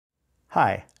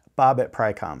Hi, Bob at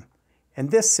Pricom. In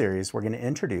this series, we're going to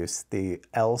introduce the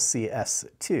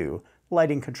LCS2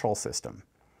 lighting control system.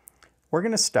 We're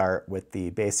going to start with the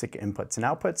basic inputs and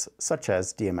outputs, such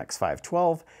as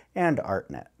DMX512 and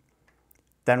ArtNET.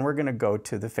 Then we're going to go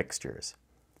to the fixtures.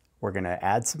 We're going to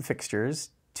add some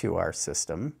fixtures to our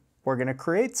system. We're going to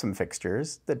create some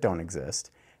fixtures that don't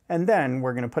exist, and then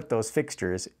we're going to put those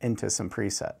fixtures into some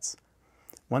presets.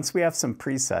 Once we have some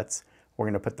presets, we're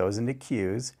going to put those into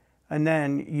queues, and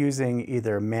then using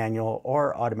either manual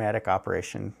or automatic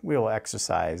operation, we will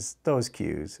exercise those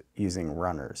queues using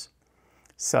runners.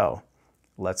 So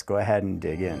let's go ahead and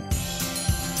dig in.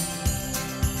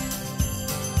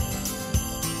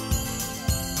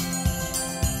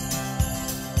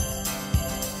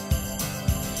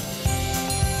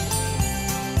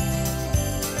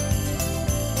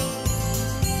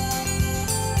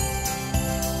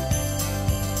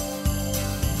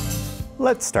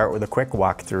 Let's start with a quick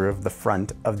walkthrough of the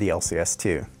front of the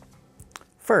LCS2.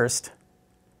 First,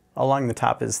 along the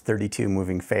top is 32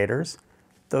 moving faders.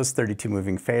 Those 32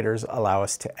 moving faders allow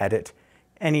us to edit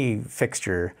any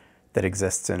fixture that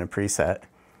exists in a preset.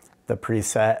 The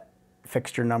preset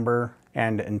fixture number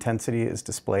and intensity is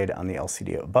displayed on the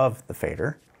LCD above the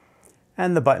fader,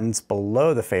 and the buttons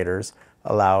below the faders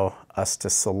allow us to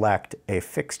select a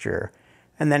fixture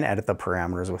and then edit the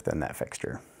parameters within that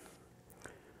fixture.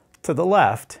 To the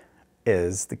left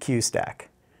is the queue stack.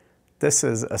 This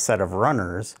is a set of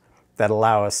runners that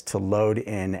allow us to load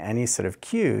in any set of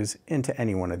queues into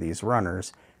any one of these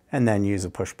runners and then use a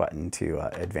push button to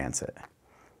advance it.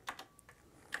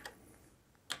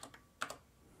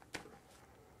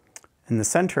 In the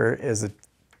center is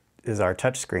our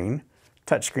touchscreen.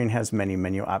 Touchscreen has many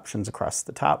menu options across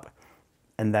the top,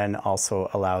 and then also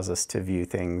allows us to view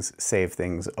things, save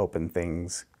things, open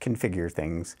things, configure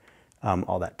things,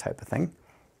 all that type of thing.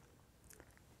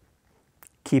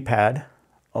 Keypad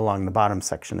along the bottom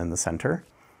section in the center.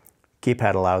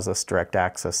 Keypad allows us direct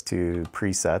access to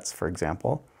presets, for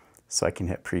example. So I can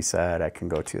hit preset, I can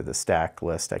go to the stack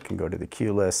list, I can go to the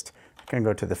queue list, I can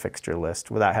go to the fixture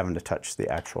list without having to touch the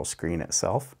actual screen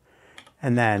itself.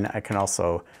 And then I can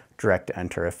also direct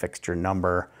enter a fixture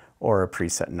number or a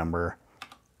preset number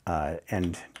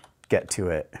and get to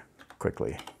it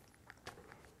quickly.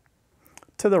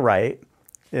 To the right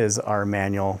is our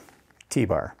manual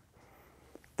T-bar.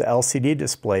 The LCD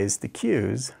displays the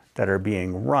queues that are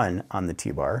being run on the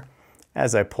T-bar.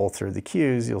 As I pull through the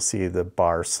queues, you'll see the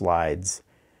bar slides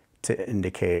to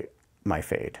indicate my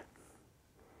fade.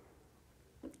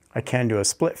 I can do a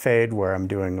split fade where I'm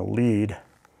doing a lead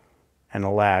and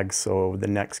a lag, so the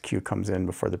next queue comes in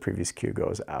before the previous queue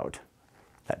goes out,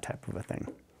 that type of a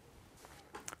thing.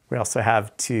 We also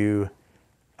have two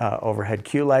overhead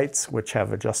queue lights, which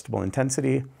have adjustable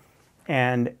intensity,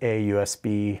 and a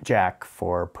USB jack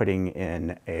for putting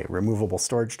in a removable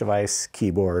storage device,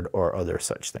 keyboard, or other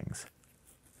such things.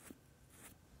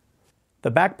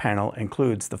 The back panel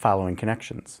includes the following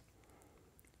connections: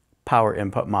 power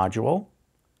input module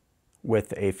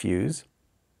with a fuse,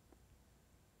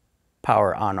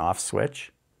 power on-off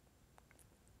switch,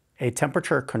 a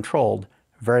temperature-controlled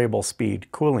variable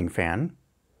speed cooling fan,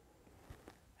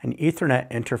 an Ethernet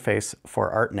interface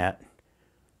for ArtNET.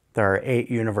 There are 8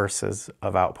 universes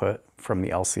of output from the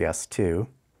LCS2,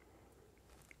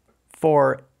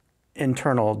 4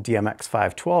 internal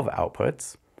DMX512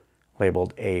 outputs,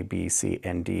 labeled A, B, C,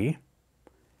 and D,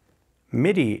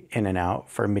 MIDI in and out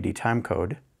for MIDI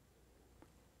timecode,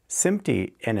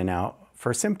 SMPTE in and out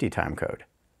for SMPTE timecode.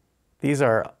 These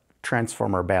are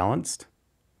transformer balanced,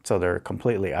 so they're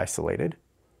completely isolated.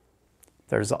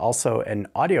 There's also an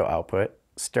audio output,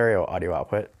 stereo audio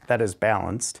output, that is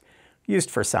balanced, used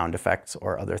for sound effects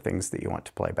or other things that you want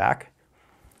to play back.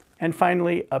 And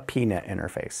finally, a PNET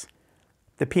interface.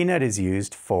 The PNET is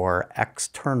used for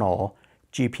external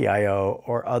GPIO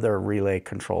or other relay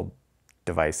controlled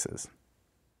devices.